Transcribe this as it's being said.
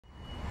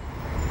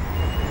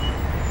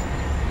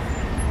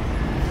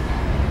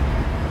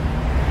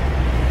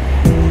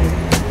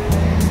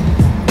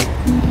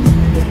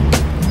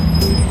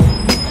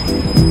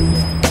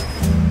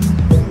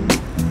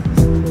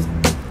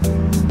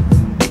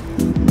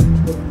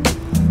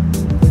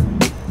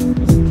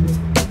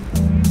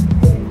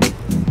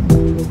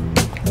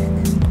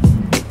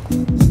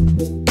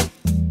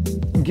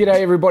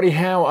G'day everybody,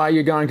 how are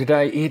you going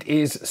today? It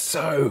is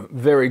so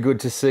very good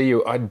to see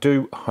you. I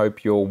do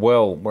hope you're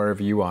well,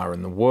 wherever you are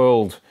in the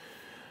world.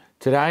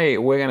 Today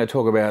we're going to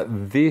talk about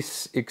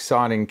this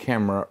exciting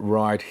camera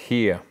right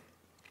here.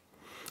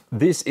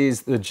 This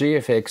is the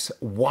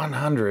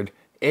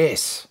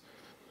GFX100S.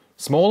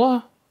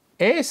 Smaller?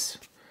 S?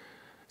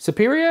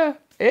 Superior?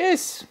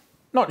 S?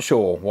 Not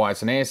sure why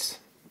it's an S.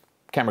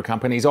 Camera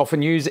companies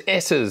often use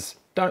S's,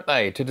 don't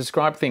they, to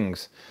describe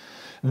things.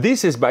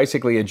 This is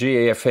basically a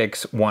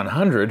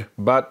GFX100,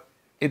 but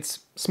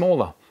it's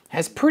smaller.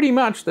 Has pretty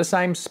much the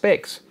same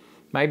specs.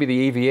 Maybe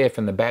the EVF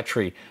and the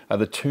battery are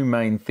the two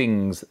main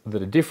things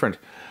that are different,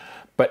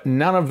 but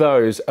none of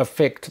those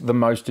affect the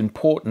most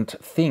important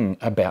thing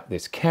about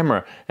this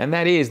camera, and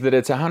that is that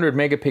it's 100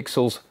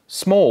 megapixels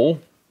small,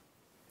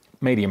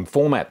 medium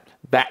format.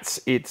 That's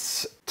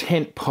its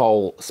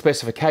tentpole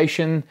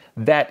specification.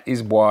 That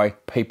is why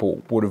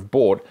people would have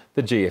bought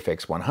the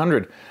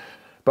GFX100.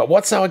 But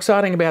what's so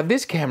exciting about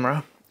this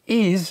camera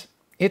is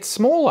it's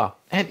smaller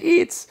and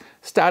it's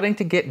starting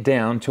to get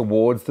down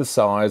towards the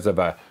size of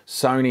a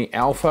Sony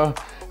Alpha,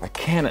 a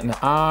Canon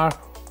R,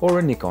 or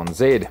a Nikon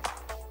Z.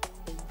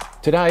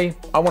 Today,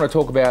 I want to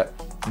talk about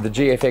the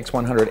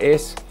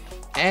GFX100S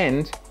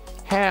and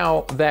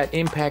how that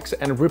impacts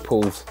and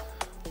ripples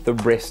the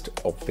rest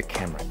of the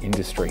camera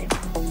industry.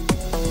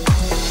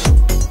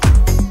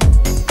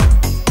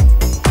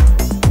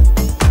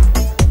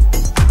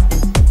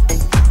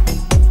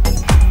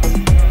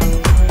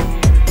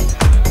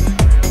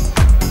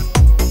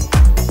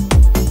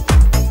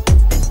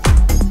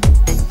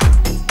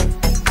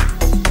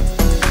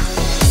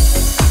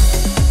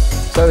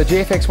 So the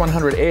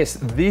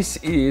GFX100S, this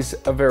is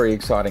a very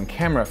exciting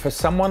camera for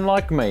someone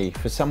like me,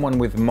 for someone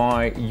with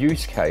my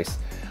use case,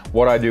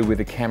 what I do with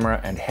the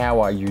camera and how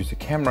I use the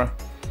camera.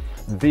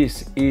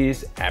 This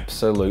is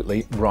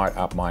absolutely right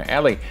up my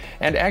alley.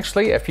 And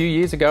actually, a few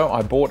years ago,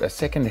 I bought a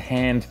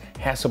second-hand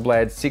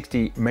Hasselblad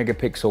 60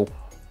 megapixel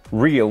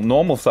real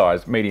normal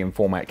size medium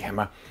format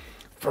camera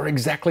for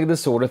exactly the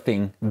sort of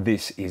thing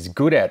this is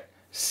good at: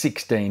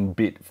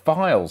 16-bit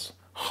files.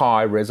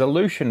 High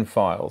resolution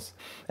files.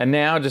 And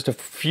now, just a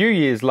few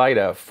years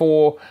later,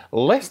 for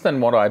less than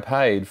what I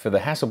paid for the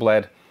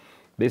Hasselblad,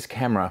 this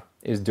camera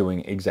is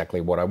doing exactly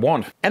what I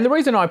want. And the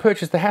reason I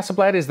purchased the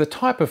Hasselblad is the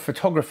type of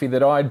photography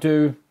that I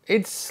do.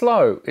 It's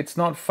slow, it's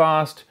not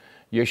fast.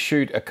 You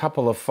shoot a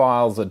couple of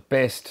files at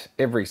best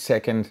every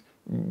second.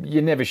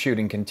 You're never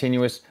shooting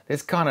continuous.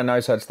 There's kind of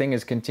no such thing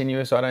as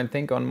continuous, I don't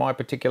think, on my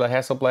particular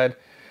Hasselblad.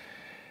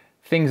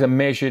 Things are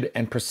measured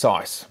and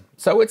precise.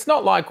 So it's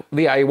not like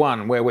the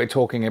A1 where we're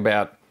talking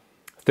about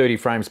 30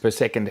 frames per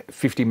second,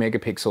 50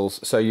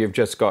 megapixels, so you've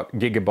just got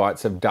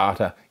gigabytes of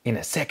data in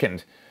a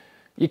second.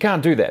 You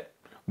can't do that.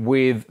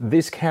 With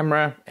this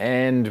camera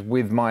and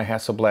with my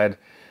Hasselblad,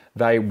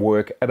 they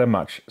work at a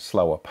much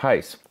slower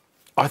pace.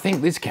 I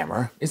think this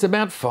camera is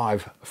about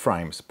 5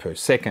 frames per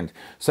second,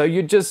 so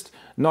you're just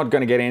not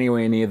going to get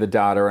anywhere near the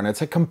data, and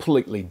it's a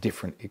completely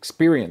different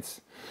experience.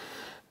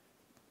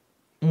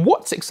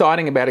 What's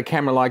exciting about a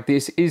camera like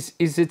this is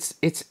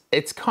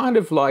it's kind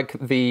of like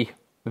the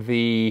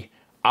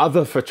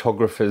other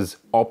photographer's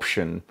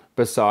option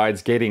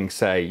besides getting,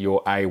 say,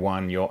 your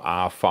A1, your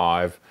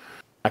R5.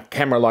 A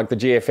camera like the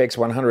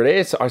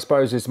GFX100S, I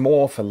suppose, is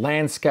more for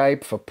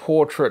landscape, for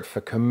portrait,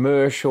 for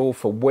commercial,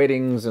 for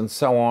weddings and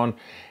so on.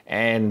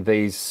 And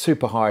these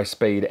super high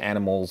speed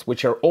animals,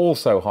 which are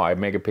also high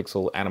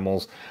megapixel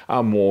animals,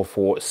 are more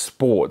for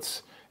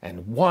sports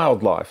and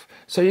wildlife.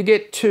 So you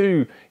get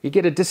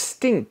a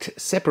distinct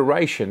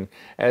separation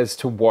as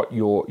to what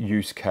your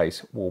use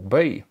case will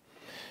be.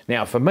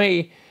 Now for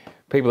me,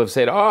 people have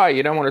said, oh,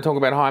 you don't want to talk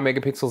about high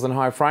megapixels and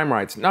high frame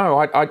rates.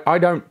 No, I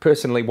don't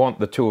personally want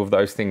the two of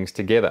those things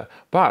together,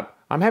 but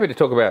I'm happy to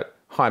talk about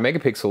high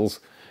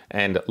megapixels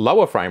and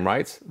lower frame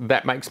rates.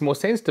 That makes more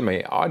sense to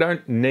me. I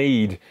don't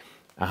need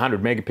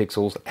 100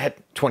 megapixels at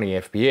 20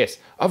 FPS.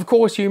 Of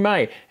course you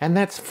may, and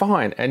that's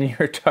fine, and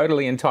you're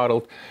totally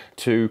entitled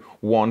to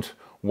want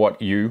what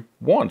you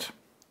want.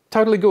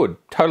 Totally good,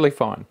 totally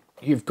fine.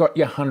 You've got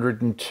your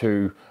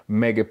 102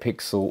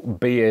 megapixel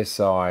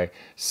BSI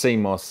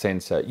CMOS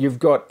sensor. You've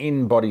got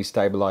in-body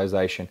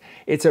stabilization.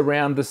 It's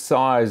around the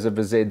size of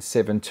a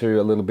Z7 II,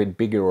 a little bit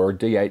bigger, or a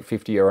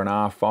D850 or an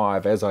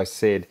R5, as I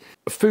said.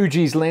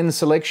 Fuji's lens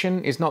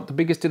selection is not the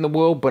biggest in the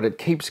world, but it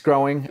keeps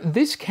growing.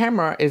 This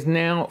camera is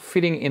now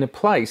fitting in a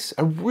place,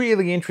 a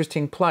really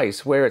interesting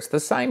place, where it's the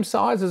same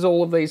size as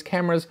all of these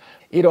cameras.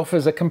 It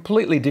offers a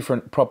completely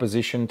different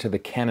proposition to the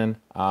Canon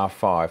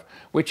R5,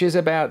 which is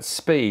about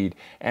speed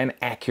and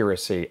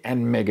accuracy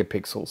and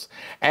megapixels,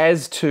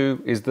 as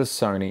too is the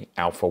Sony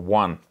Alpha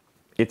 1.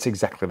 It's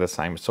exactly the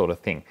same sort of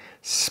thing.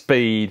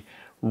 Speed,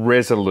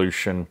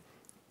 resolution,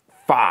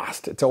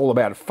 fast. It's all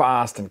about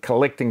fast and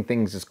collecting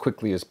things as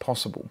quickly as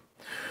possible.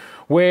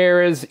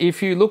 Whereas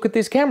if you look at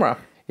this camera,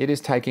 it is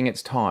taking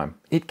its time.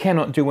 It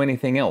cannot do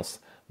anything else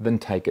than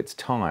take its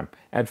time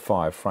at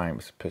 5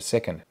 frames per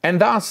second.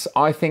 And thus,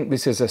 I think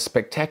this is a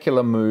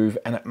spectacular move,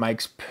 and it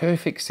makes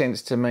perfect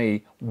sense to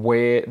me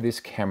where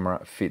this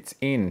camera fits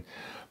in.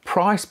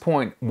 Price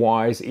point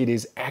wise, it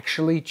is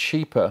actually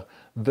cheaper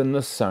than the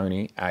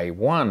Sony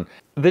A1.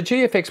 The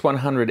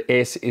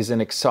GFX100S is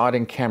an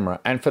exciting camera,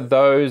 and for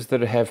those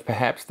that have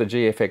perhaps the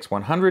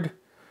GFX100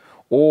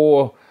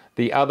 or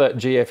the other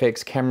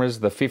GFX cameras,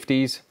 the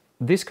 50s,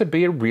 this could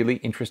be a really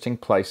interesting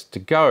place to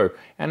go,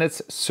 and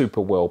it's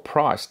super well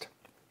priced.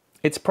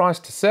 It's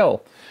priced to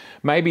sell.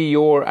 Maybe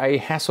you're a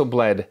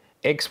Hasselblad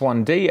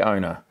X1D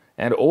owner,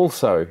 and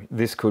also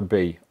this could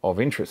be of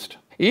interest.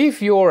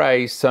 If you're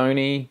a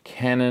Sony,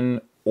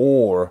 Canon,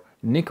 or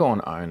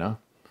Nikon owner,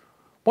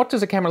 what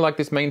does a camera like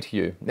this mean to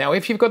you? Now,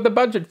 if you've got the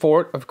budget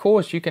for it, of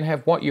course, you can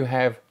have what you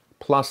have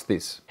plus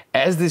this.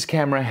 As this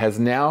camera has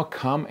now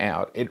come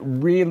out, it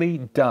really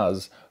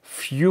does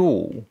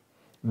fuel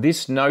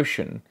this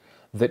notion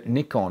that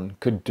Nikon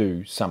could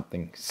do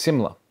something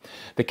similar.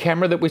 The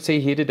camera that we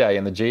see here today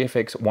in the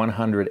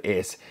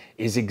GFX100S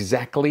is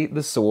exactly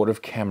the sort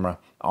of camera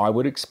I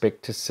would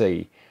expect to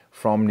see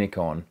from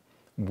Nikon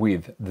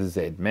with the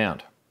Z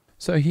mount.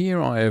 So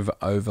here I have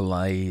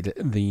overlaid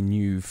the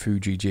new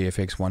Fuji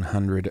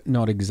GFX100,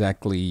 not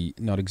exactly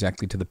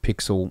to the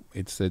pixel.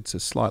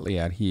 It's slightly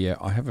out here.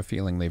 I have a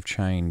feeling they've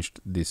changed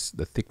the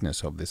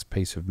thickness of this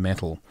piece of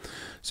metal.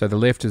 So the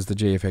left is the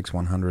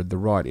GFX100, the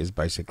right is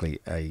basically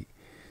a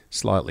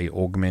slightly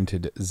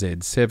augmented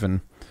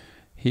Z7.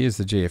 Here's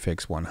the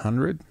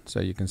GFX100, so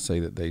you can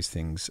see that these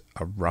things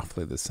are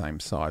roughly the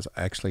same size.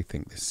 I actually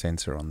think this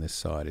sensor on this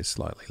side is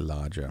slightly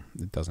larger.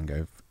 It doesn't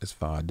go as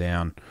far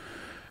down,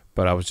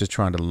 but I was just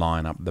trying to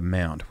line up the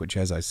mount, which,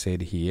 as I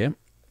said here,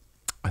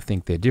 I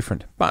think they're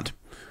different. But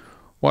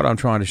what I'm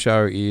trying to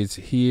show is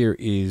here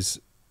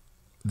is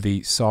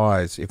the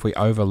size. If we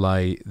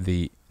overlay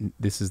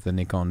this is the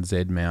Nikon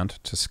Z mount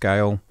to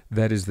scale.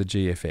 That is the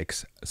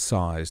GFX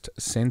sized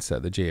sensor,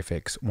 the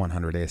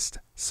GFX100S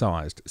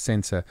sized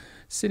sensor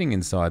sitting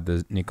inside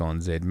the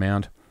Nikon Z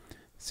mount,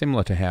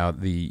 similar to how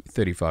the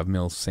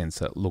 35mm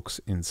sensor looks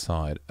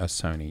inside a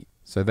Sony.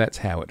 So that's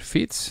how it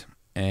fits,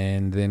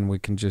 and then we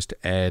can just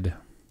add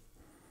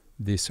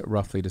this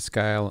roughly to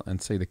scale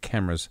and see the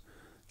cameras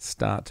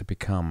start to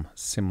become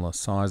similar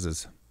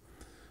sizes.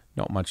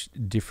 Not much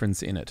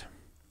difference in it.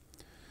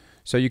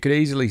 So you could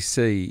easily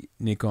see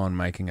Nikon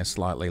making a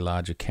slightly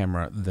larger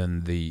camera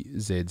than the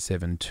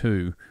Z7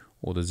 II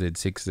or the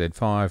Z6,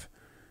 Z5,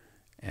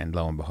 and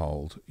lo and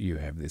behold, you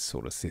have this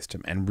sort of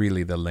system. And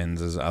really the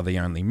lenses are the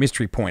only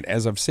mystery point.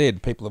 As I've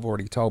said, people have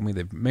already told me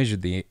they've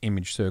measured the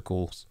image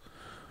circles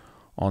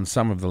on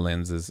some of the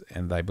lenses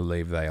and they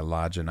believe they are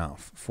large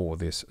enough for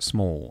this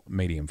small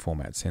medium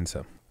format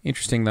sensor.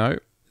 Interesting though,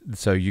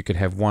 so you could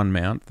have one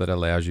mount that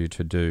allows you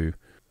to do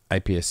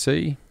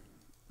APS-C,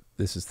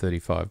 this is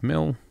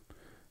 35mm,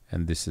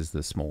 and this is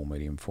the small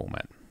medium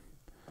format.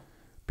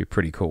 Be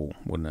pretty cool,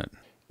 wouldn't it?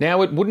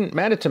 Now, it wouldn't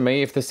matter to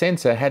me if the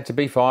sensor had to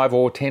be 5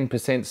 or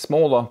 10%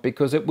 smaller,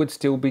 because it would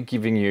still be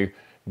giving you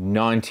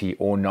 90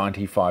 or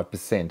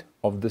 95%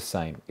 of the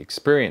same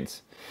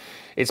experience.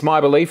 It's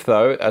my belief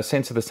though, a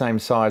sensor the same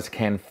size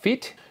can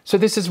fit. So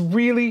this is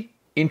really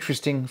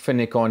interesting for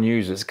Nikon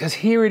users, because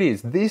here it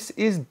is. This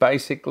is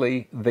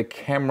basically the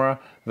camera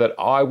that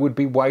I would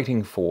be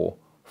waiting for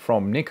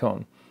from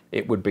Nikon.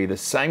 It would be the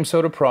same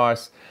sort of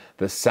price,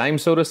 the same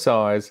sort of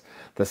size,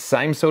 the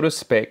same sort of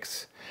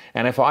specs,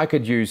 and if I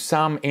could use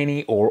some,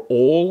 any, or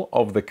all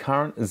of the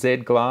current Z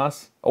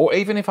glass, or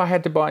even if I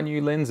had to buy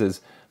new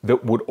lenses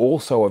that would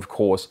also, of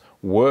course,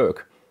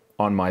 work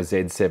on my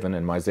Z7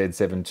 and my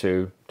Z7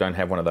 II, don't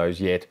have one of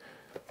those yet,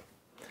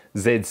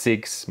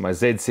 Z6, my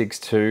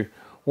Z6 II,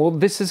 well,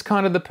 this is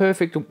kind of the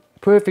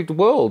perfect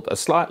world. A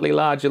slightly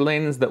larger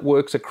lens that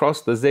works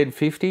across the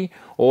Z50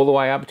 all the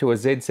way up to a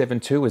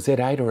Z7 II, a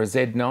Z8 or a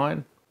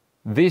Z9.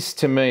 This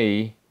to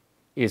me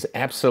is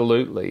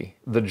absolutely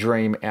the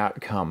dream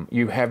outcome.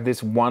 You have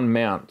this one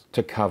mount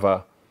to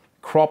cover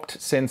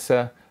cropped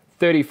sensor,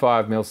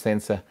 35mm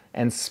sensor,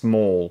 and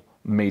small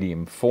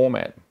medium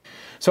format.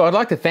 So I'd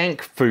like to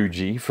thank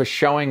Fuji for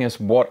showing us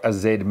what a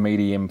Z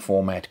medium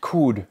format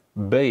could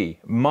be,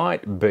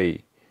 might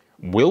be,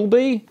 will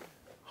be,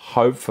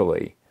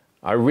 hopefully.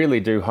 I really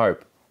do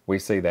hope we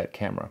see that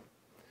camera.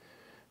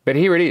 But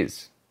here it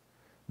is.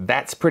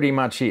 That's pretty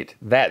much it.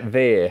 That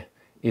there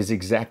is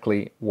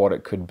exactly what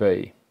it could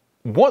be.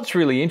 What's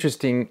really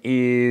interesting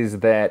is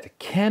that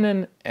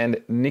Canon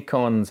and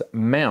Nikon's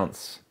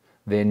mounts,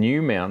 their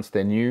new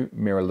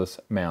mirrorless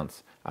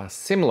mounts, are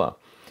similar.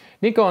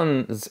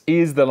 Nikon's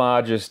is the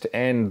largest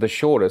and the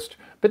shortest,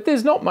 but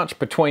there's not much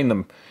between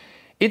them.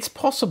 It's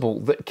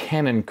possible that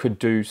Canon could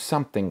do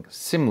something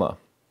similar.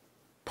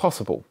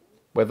 Possible.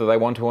 Whether they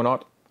want to or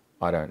not,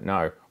 I don't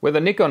know. Whether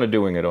Nikon are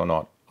doing it or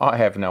not, I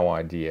have no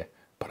idea,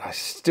 but I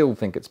still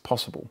think it's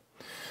possible.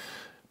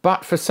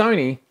 But for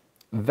Sony,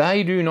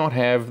 they do not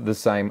have the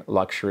same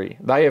luxury.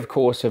 They, of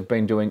course, have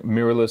been doing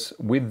mirrorless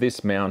with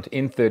this mount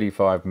in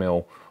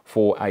 35mm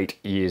for 8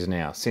 years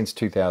now, since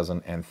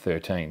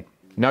 2013.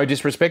 No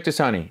disrespect to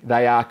Sony,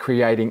 they are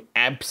creating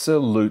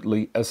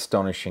absolutely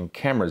astonishing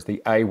cameras.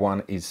 The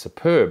A1 is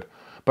superb,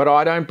 but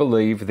I don't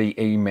believe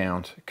the E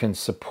mount can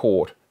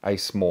support a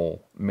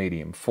small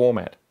medium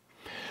format.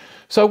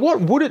 So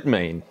what would it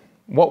mean?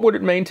 What would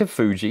it mean to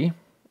Fuji?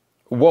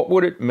 What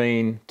would it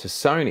mean to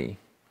Sony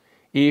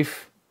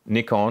if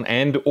Nikon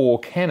and or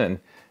Canon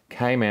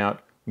came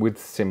out with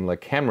similar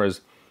cameras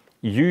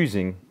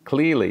using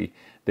clearly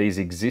these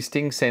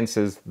existing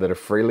sensors that are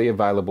freely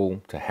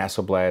available to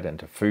Hasselblad and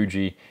to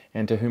Fuji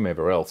and to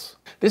whomever else?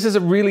 This is a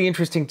really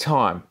interesting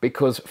time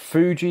because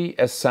Fuji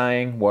is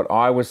saying what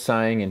I was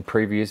saying in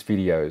previous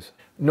videos.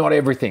 Not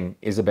everything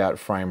is about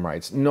frame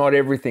rates. Not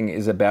everything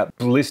is about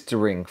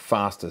blistering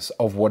fastest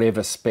of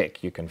whatever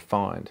spec you can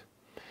find.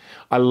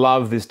 I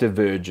love this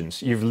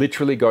divergence. You've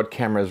literally got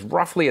cameras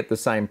roughly at the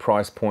same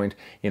price point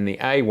in the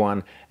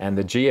A1 and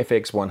the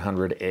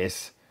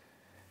GFX100S,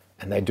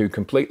 and they do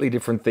completely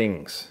different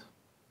things,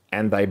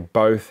 and they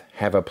both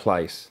have a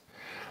place.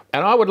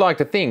 And I would like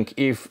to think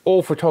if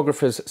all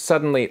photographers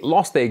suddenly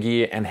lost their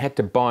gear and had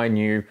to buy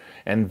new,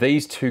 and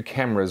these two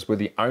cameras were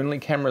the only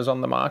cameras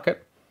on the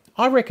market,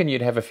 I reckon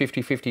you'd have a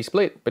 50-50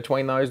 split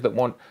between those that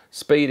want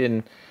speed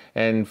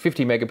and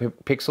 50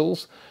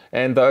 megapixels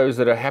and those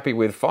that are happy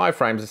with 5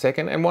 frames a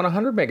second and want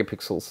 100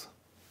 megapixels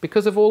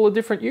because of all the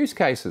different use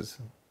cases.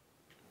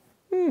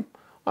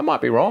 I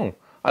might be wrong.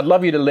 I'd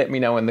love you to let me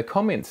know in the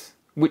comments.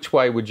 Which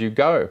way would you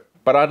go?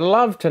 But I'd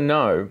love to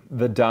know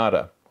the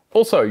data.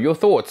 Also, your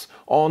thoughts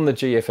on the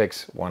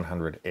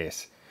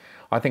GFX100S.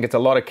 I think it's a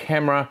lot of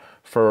camera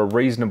for a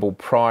reasonable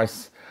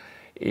price.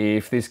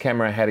 If this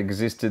camera had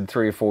existed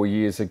 3 or 4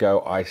 years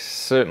ago, I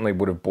certainly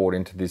would have bought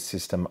into this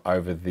system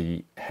over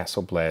the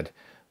Hasselblad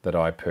that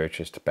I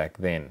purchased back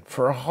then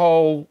for a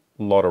whole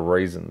lot of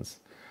reasons.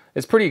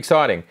 It's pretty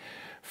exciting.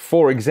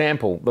 For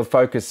example, the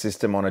focus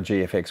system on a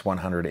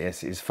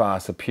GFX100S is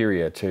far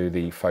superior to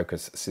the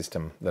focus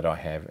system that I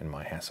have in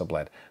my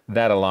Hasselblad.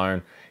 That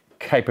alone,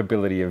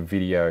 capability of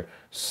video,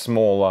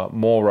 smaller,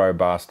 more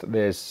robust,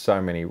 there's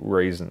so many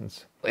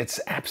reasons.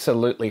 It's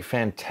absolutely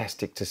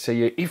fantastic to see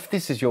you. If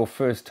this is your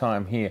first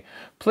time here,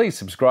 please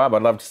subscribe.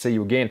 I'd love to see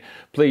you again.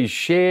 Please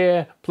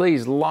share,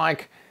 please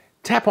like,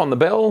 tap on the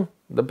bell.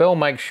 The bell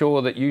makes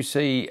sure that you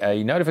see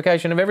a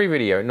notification of every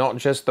video, not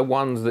just the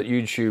ones that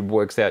YouTube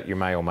works out you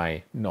may or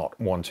may not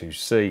want to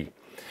see.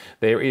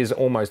 There is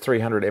almost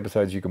 300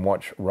 episodes you can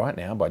watch right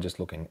now by just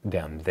looking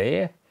down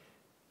there.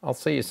 I'll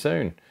see you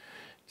soon.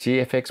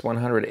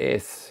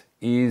 GFX100S,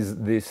 is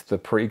this the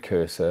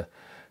precursor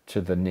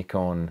to the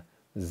Nikon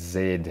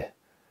Z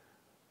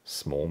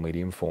small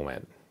medium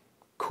format?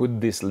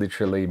 Could this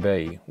literally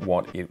be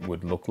what it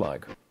would look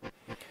like?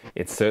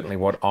 It's certainly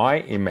what I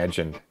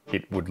imagined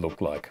it would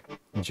look like,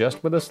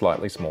 just with a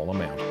slightly smaller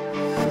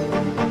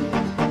mount.